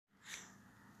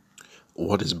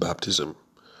What is baptism?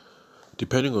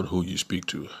 Depending on who you speak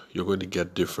to, you're going to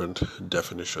get different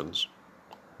definitions.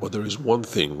 But there is one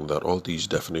thing that all these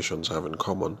definitions have in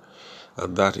common,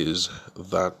 and that is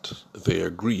that they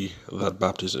agree that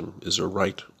baptism is a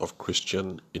rite of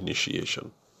Christian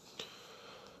initiation.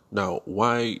 Now,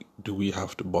 why do we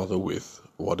have to bother with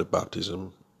what a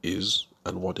baptism is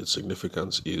and what its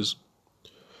significance is?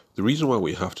 The reason why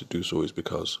we have to do so is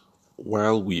because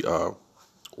while we are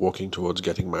working towards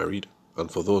getting married, and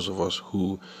for those of us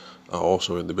who are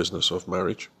also in the business of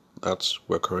marriage,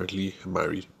 we're currently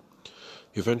married.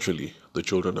 Eventually, the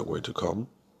children are going to come,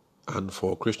 and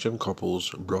for Christian couples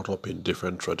brought up in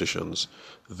different traditions,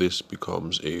 this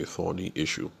becomes a thorny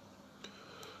issue.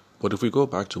 But if we go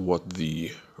back to what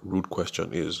the root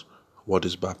question is, what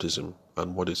is baptism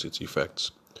and what is its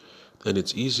effects, then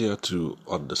it's easier to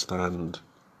understand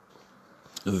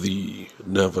the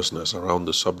nervousness around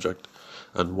the subject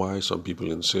and why some people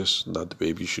insist that the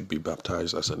baby should be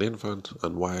baptized as an infant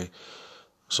and why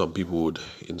some people would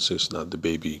insist that the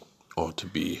baby ought to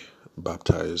be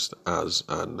baptized as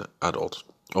an adult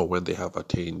or when they have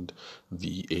attained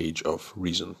the age of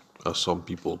reason, as some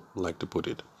people like to put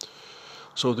it.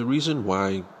 So the reason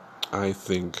why I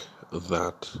think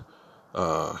that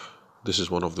this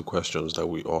is one of the questions that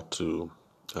we ought to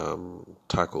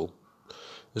tackle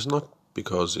is not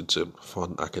because it's a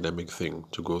fun academic thing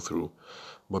to go through,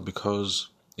 but because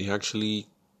it actually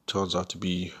turns out to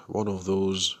be one of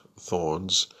those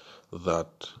thorns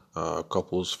that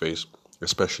couples face,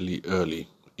 especially early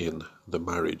in the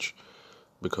marriage,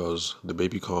 because the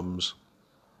baby comes,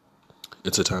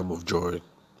 it's a time of joy,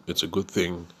 it's a good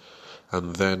thing,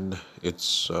 and then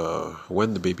it's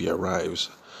when the baby arrives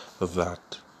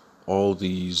that all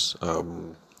these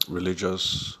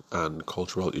religious and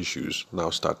cultural issues now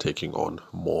start taking on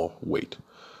more weight.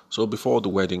 So before the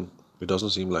wedding, it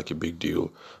doesn't seem like a big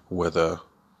deal whether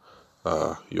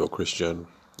you're Christian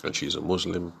and she's a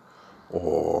Muslim,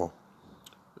 or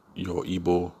you're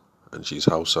Igbo and she's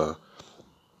Hausa,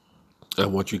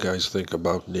 and what you guys think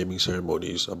about naming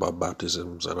ceremonies, about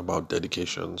baptisms, and about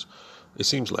dedications. It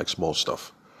seems like small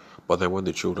stuff. But then when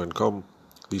the children come,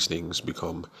 these things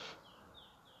become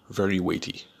very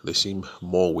weighty. They seem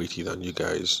more weighty than you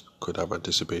guys could have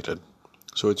anticipated.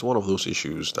 So it's one of those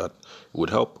issues that would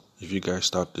help if you guys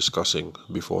start discussing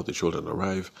before the children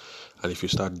arrive, and if you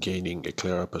start gaining a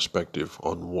clearer perspective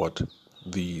on what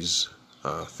these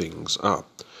things are.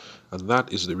 And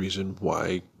that is the reason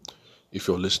why, if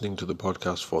you're listening to the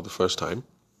podcast for the first time,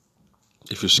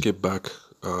 if you skip back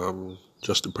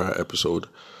just the prior episode,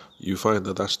 you find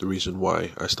that that's the reason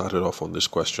why I started off on this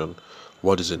question: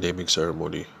 what is a naming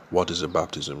ceremony? What is a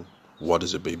baptism? What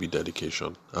is a baby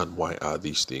dedication? And why are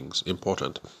these things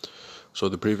important? So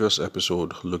the previous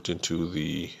episode looked into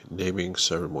the naming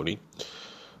ceremony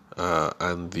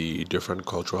and the different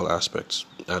cultural aspects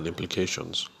and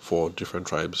implications for different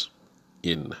tribes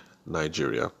in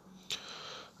Nigeria.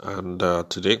 And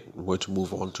today we're going to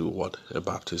move on to what a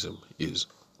baptism is.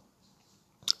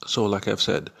 So like I've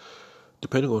said,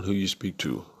 depending on who you speak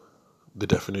to, the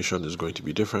definition is going to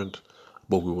be different,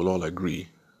 but we will all agree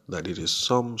that it is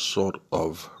some sort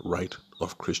of rite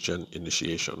of Christian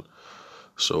initiation.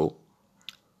 So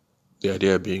the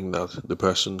idea being that the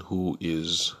person who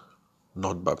is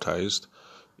not baptized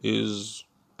is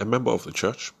a member of the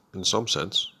church in some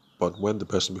sense, but when the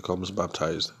person becomes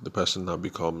baptized, the person now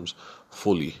becomes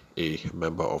fully a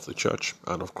member of the church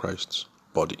and of Christ's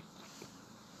body.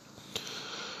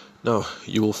 Now,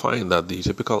 you will find that the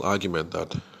typical argument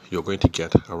that you're going to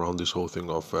get around this whole thing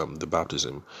of the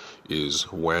baptism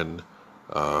is when,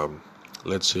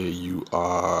 let's say, you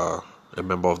are a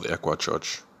member of the Ekwa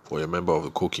Church or a member of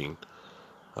the Kokin,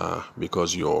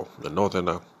 because you're a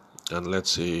northerner, and let's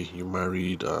say you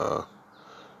married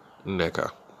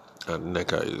Nneka, and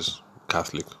Nneka is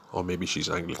Catholic, or maybe she's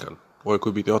Anglican, or it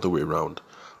could be the other way around,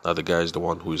 that the guy is the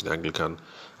one who is the Anglican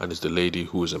and is the lady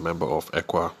who is a member of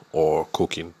Ekwa or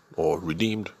Kokin or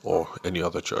Redeemed or any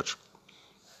other church.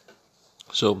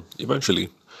 So eventually,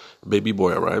 baby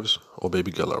boy arrives or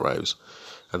baby girl arrives,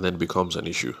 and then becomes an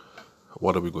issue.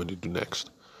 What are we going to do next?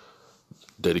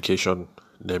 Dedication,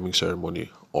 naming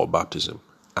ceremony, or baptism,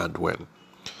 and when?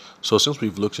 So since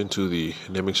we've looked into the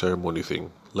naming ceremony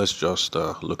thing, let's just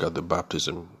look at the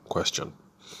baptism question.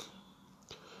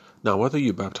 Now, whether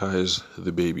you baptize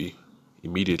the baby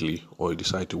immediately or you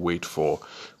decide to wait for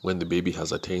when the baby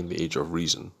has attained the age of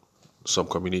reason, some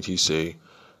communities say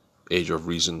age of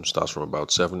reason starts from about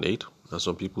 7, 8, and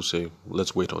some people say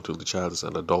let's wait until the child is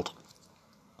an adult.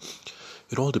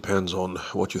 It all depends on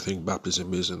what you think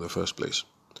baptism is in the first place.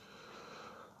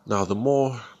 Now, the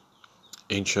more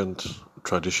ancient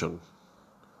tradition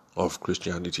of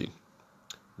Christianity.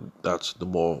 That's the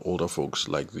more older folks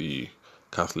like the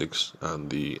Catholics and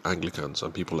the Anglicans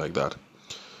and people like that.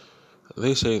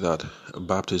 They say that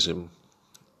baptism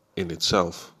in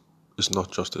itself is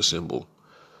not just a symbol,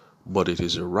 but it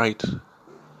is a rite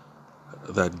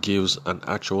that gives an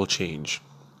actual change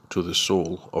to the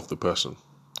soul of the person.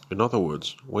 In other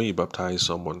words, when you baptize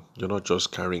someone, you're not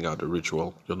just carrying out a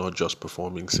ritual, you're not just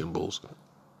performing symbols.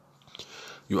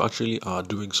 You actually are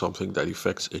doing something that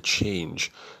effects a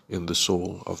change in the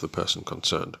soul of the person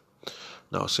concerned.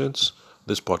 Now, since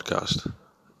this podcast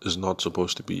is not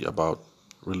supposed to be about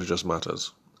religious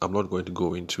matters, I'm not going to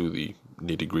go into the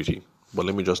nitty-gritty, but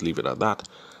let me just leave it at that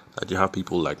you have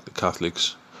people like the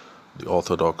Catholics, the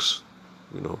Orthodox,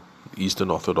 the Eastern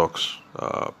Orthodox,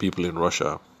 people in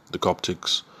Russia, the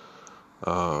Coptics,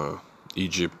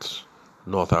 Egypt,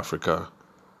 North Africa,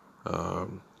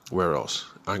 where else?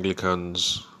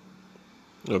 Anglicans,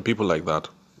 people like that.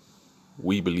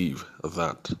 We believe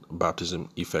that baptism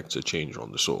effects a change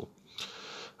on the soul.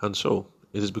 And so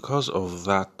it is because of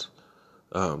that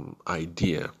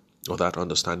idea or that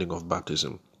understanding of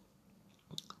baptism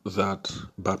that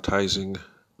baptizing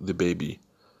the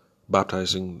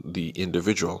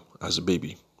individual as a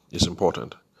baby is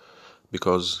important.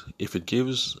 Because if it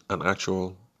gives an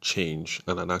actual change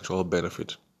and an actual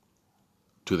benefit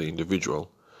to the individual,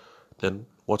 then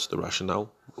what's the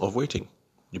rationale of waiting?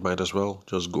 You might as well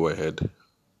just go ahead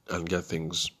and get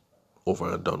things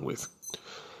over and done with.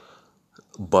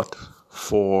 But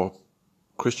for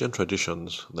Christian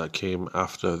traditions that came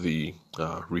after the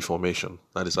Reformation,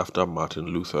 that is after Martin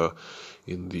Luther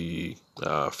in the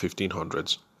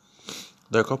 1500s,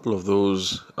 there are a couple of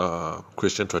those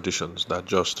Christian traditions that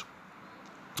just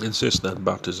insist that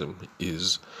baptism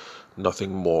is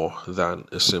nothing more than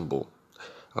a symbol.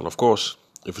 And of course,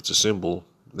 if it's a symbol,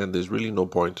 then there's really no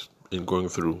point in going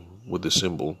through with the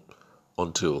symbol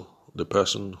until the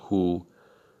person who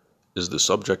is the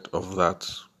subject of that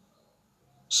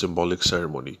symbolic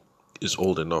ceremony is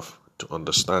old enough to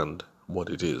understand what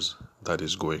it is that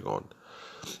is going on.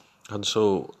 And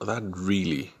so that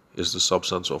really is the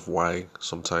substance of why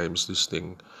sometimes this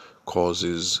thing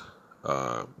causes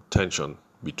tension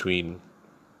between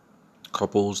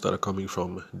couples that are coming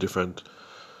from different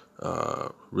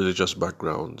religious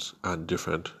backgrounds and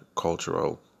different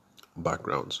cultural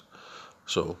backgrounds.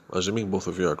 So, assuming both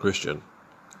of you are Christian,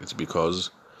 it's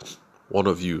because one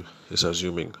of you is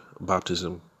assuming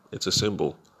baptism, it's a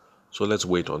symbol. So let's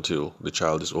wait until the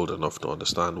child is old enough to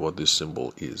understand what this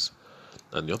symbol is.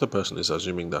 And the other person is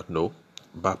assuming that no,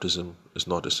 baptism is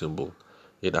not a symbol.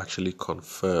 It actually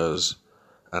confers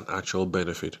an actual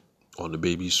benefit on the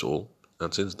baby's soul.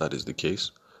 And since that is the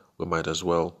case, we might as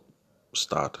well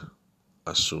start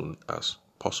as soon as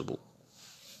possible.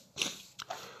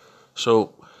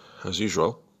 So, as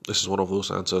usual, this is one of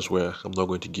those answers where I'm not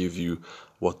going to give you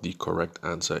what the correct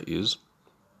answer is,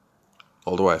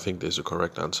 although I think there's a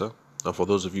correct answer. And for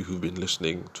those of you who've been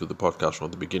listening to the podcast from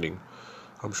the beginning,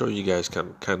 I'm sure you guys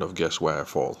can kind of guess where I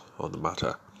fall on the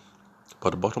matter.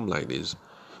 But the bottom line is,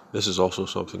 this is also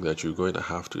something that you're going to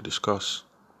have to discuss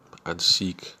and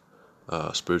seek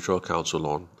spiritual counsel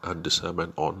on and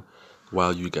discernment on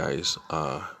while you guys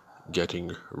are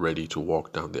getting ready to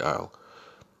walk down the aisle.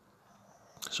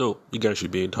 So you guys should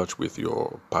be in touch with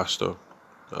your pastor.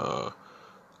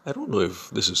 I don't know if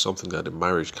this is something that a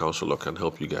marriage counselor can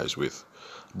help you guys with,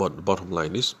 but the bottom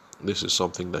line is, this is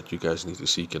something that you guys need to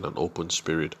seek in an open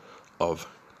spirit of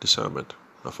discernment.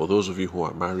 Now, for those of you who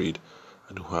are married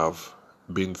and who have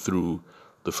been through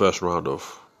the first round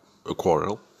of a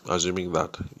quarrel, assuming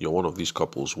that you're one of these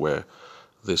couples where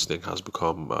this thing has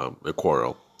become a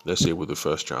quarrel, let's say with the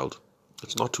first child,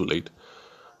 it's not too late.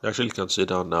 You actually can sit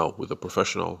down now with a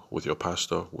professional, with your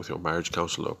pastor, with your marriage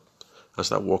counselor, and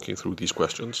start walking through these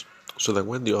questions so that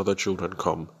when the other children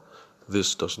come,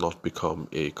 this does not become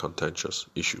a contentious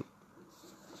issue.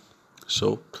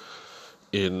 So,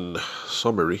 in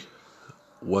summary,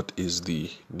 what is the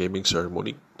naming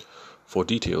ceremony? For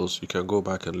details, you can go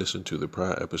back and listen to the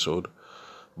prior episode,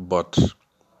 but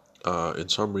in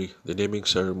summary, the naming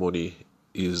ceremony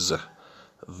is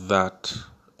that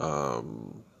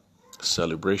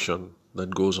celebration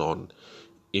that goes on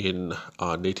in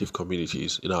our native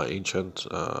communities, in our ancient,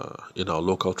 in our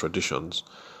local traditions,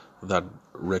 that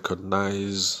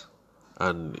recognize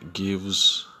and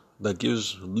gives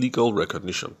legal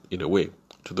recognition, in a way,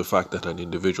 to the fact that an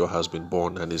individual has been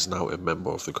born and is now a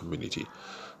member of the community.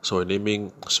 So a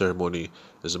naming ceremony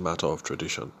is a matter of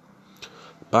tradition.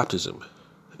 Baptism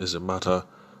is a matter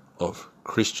of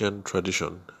Christian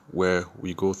tradition, where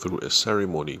we go through a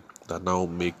ceremony that now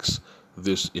makes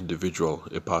this individual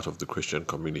a part of the Christian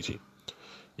community.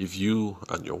 If you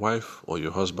and your wife or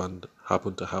your husband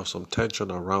happen to have some tension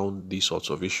around these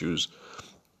sorts of issues,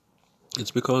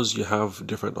 it's because you have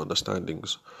different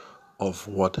understandings of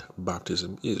what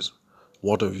baptism is.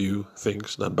 One of you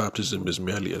thinks that baptism is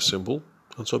merely a symbol,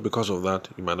 and so because of that,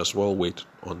 you might as well wait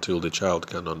until the child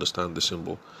can understand the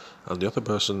symbol. And the other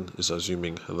person is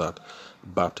assuming that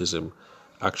baptism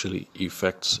actually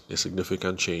effects a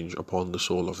significant change upon the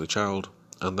soul of the child,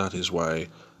 and that is why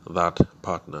that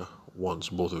partner wants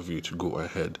both of you to go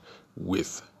ahead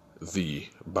with the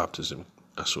baptism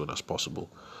as soon as possible.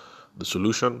 The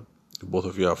solution, if both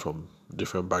of you are from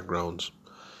different backgrounds,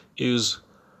 is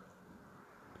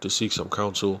to seek some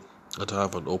counsel and to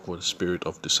have an open spirit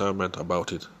of discernment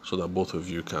about it so that both of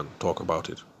you can talk about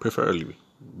it, preferably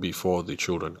before the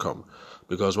children come.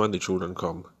 Because when the children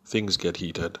come, things get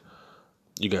heated.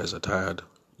 You guys are tired.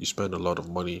 You spend a lot of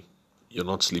money. You're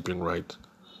not sleeping right.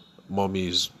 Mommy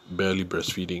is barely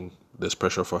breastfeeding. There's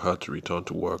pressure for her to return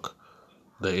to work.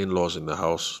 The in-laws in the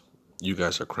house. You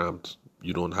guys are cramped.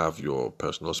 You don't have your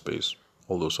personal space.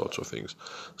 All those sorts of things.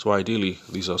 So ideally,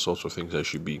 these are sorts of things I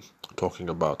should be talking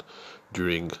about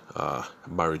during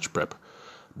marriage prep.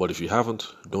 But if you haven't,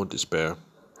 don't despair.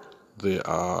 There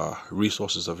are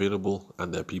resources available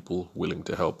and there are people willing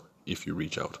to help if you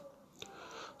reach out.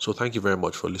 So thank you very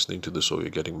much for listening to the So You're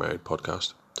Getting Married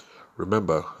podcast.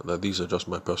 Remember that these are just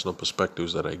my personal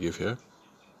perspectives that I give here,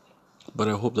 but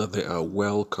I hope that they are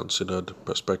well considered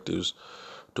perspectives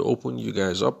to open you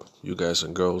guys up, you guys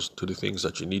and girls, to the things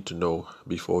that you need to know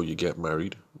before you get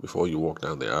married, before you walk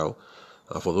down the aisle.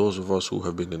 For those of us who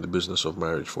have been in the business of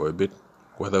marriage for a bit,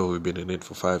 whether we've been in it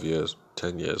for 5 years,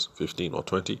 10 years, 15 or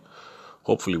 20,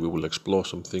 hopefully we will explore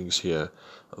some things here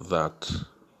that,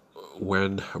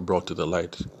 when brought to the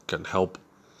light, can help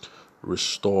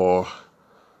restore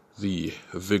the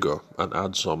vigor and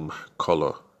add some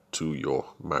color to your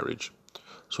marriage.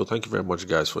 So thank you very much,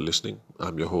 guys, for listening.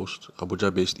 I'm your host,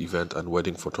 Abuja-based event and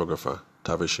wedding photographer,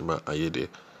 Tavishima Ayede.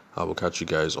 I will catch you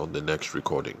guys on the next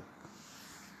recording.